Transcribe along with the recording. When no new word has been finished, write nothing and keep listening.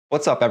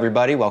What's up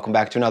everybody, welcome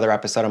back to another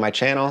episode of my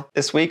channel.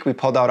 This week we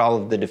pulled out all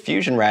of the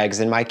diffusion rags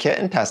in my kit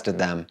and tested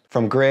them.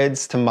 From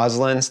grids to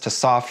muslins to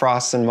soft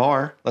frosts and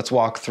more, let's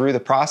walk through the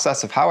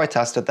process of how I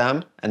tested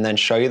them and then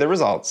show you the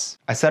results.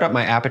 I set up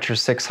my Aperture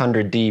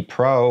 600D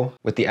Pro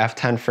with the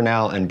f10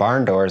 Fresnel and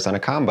barn doors on a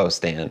combo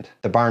stand.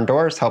 The barn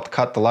doors helped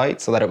cut the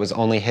light so that it was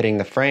only hitting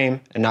the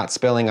frame and not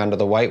spilling onto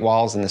the white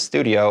walls in the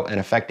studio and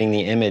affecting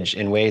the image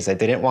in ways I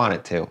didn't want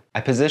it to. I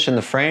positioned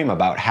the frame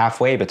about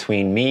halfway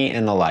between me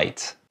and the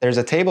light. There's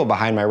a table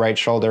behind my right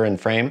shoulder and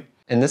frame,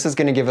 and this is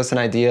going to give us an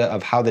idea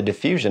of how the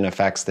diffusion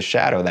affects the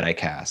shadow that I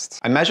cast.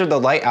 I measured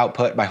the light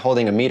output by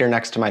holding a meter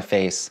next to my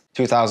face.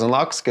 2000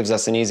 lux gives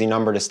us an easy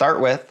number to start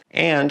with,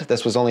 and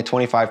this was only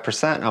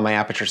 25% on my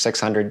Aperture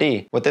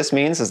 600D. What this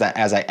means is that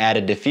as I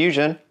added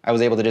diffusion, I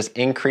was able to just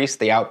increase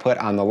the output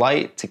on the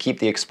light to keep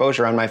the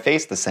exposure on my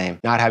face the same.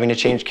 Not having to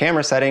change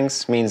camera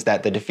settings means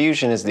that the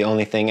diffusion is the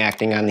only thing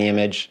acting on the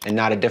image and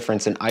not a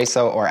difference in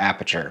ISO or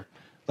aperture.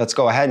 Let's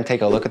go ahead and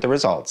take a look at the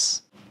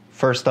results.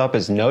 First up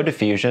is no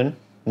diffusion.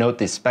 Note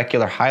the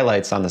specular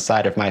highlights on the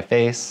side of my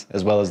face,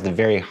 as well as the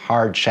very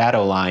hard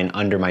shadow line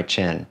under my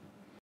chin.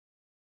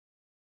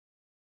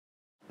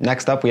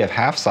 Next up we have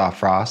half soft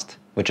frost,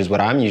 which is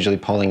what I'm usually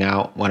pulling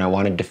out when I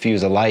want to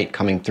diffuse a light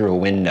coming through a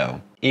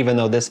window. Even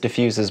though this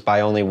diffuses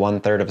by only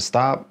 1/3 of a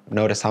stop,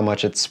 notice how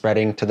much it's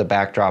spreading to the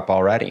backdrop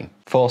already.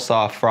 Full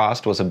soft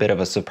frost was a bit of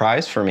a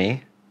surprise for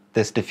me.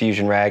 This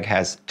diffusion rag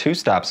has 2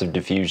 stops of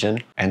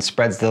diffusion and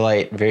spreads the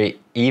light very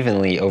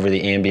evenly over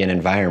the ambient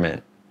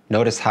environment.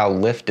 Notice how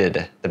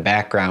lifted the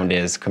background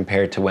is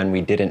compared to when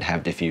we didn't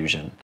have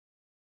diffusion.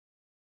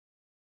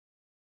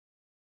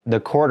 The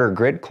quarter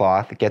grid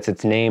cloth gets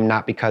its name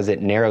not because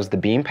it narrows the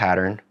beam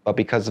pattern, but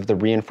because of the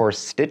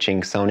reinforced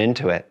stitching sewn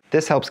into it.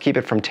 This helps keep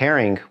it from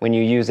tearing when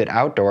you use it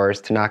outdoors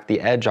to knock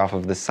the edge off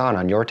of the sun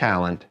on your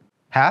talent.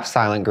 Half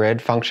silent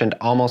grid functioned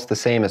almost the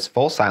same as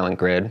full silent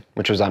grid,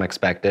 which was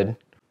unexpected.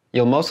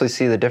 You'll mostly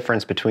see the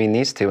difference between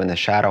these two in the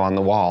shadow on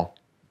the wall.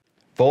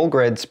 Full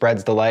grid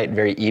spreads the light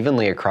very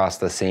evenly across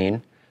the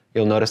scene.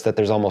 You'll notice that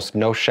there's almost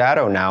no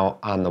shadow now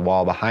on the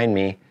wall behind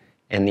me,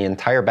 and the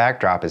entire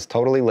backdrop is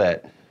totally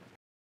lit.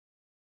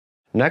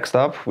 Next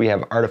up, we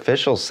have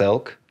artificial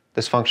silk.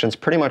 This functions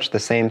pretty much the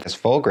same as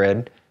full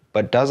grid,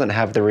 but doesn't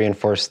have the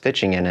reinforced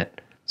stitching in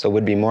it, so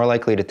would be more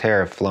likely to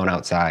tear if flown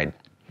outside.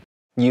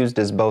 Used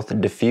as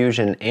both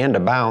diffusion and a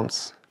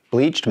bounce,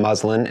 bleached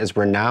muslin is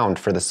renowned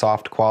for the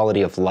soft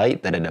quality of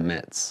light that it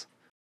emits.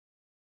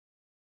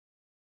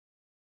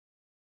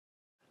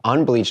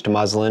 Unbleached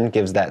muslin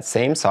gives that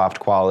same soft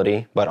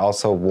quality, but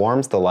also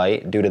warms the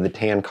light due to the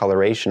tan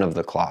coloration of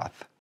the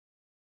cloth.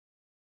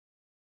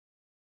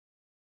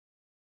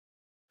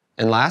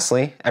 And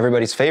lastly,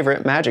 everybody's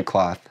favorite magic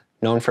cloth.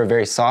 Known for a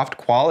very soft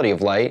quality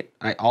of light,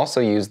 I also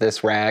use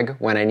this rag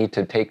when I need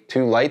to take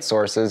 2 light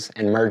sources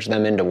and merge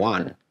them into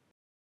one.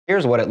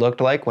 Here's what it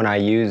looked like when I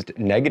used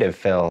negative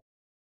fill.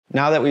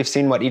 Now that we've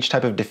seen what each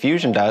type of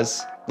diffusion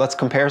does, let's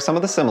compare some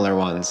of the similar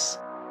ones.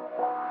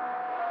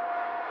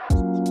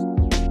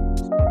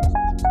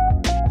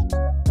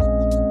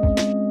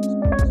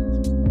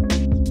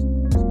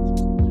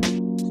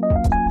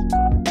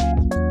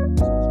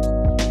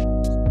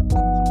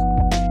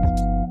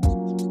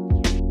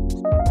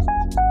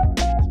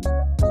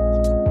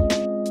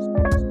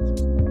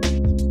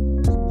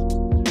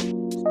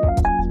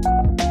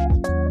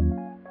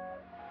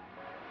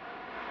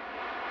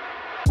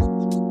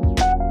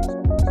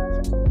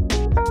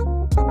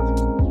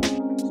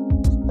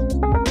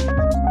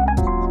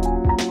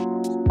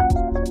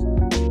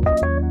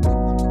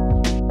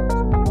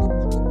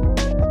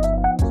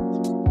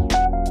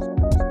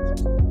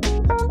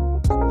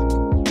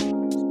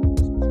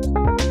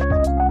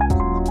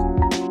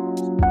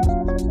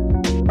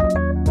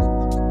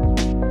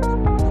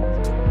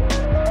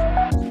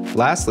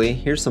 Lastly,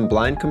 here's some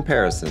blind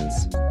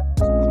comparisons.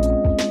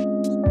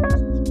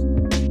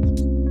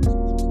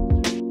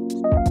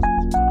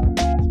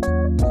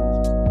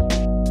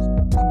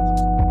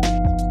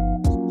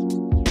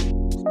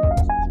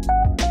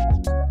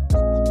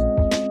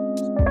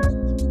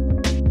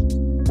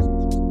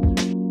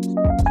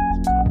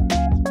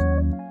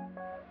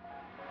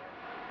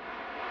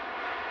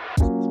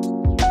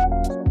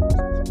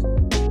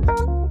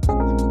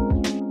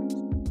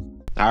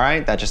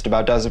 Alright, that just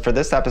about does it for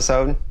this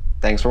episode.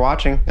 Thanks for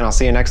watching, and I'll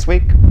see you next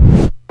week.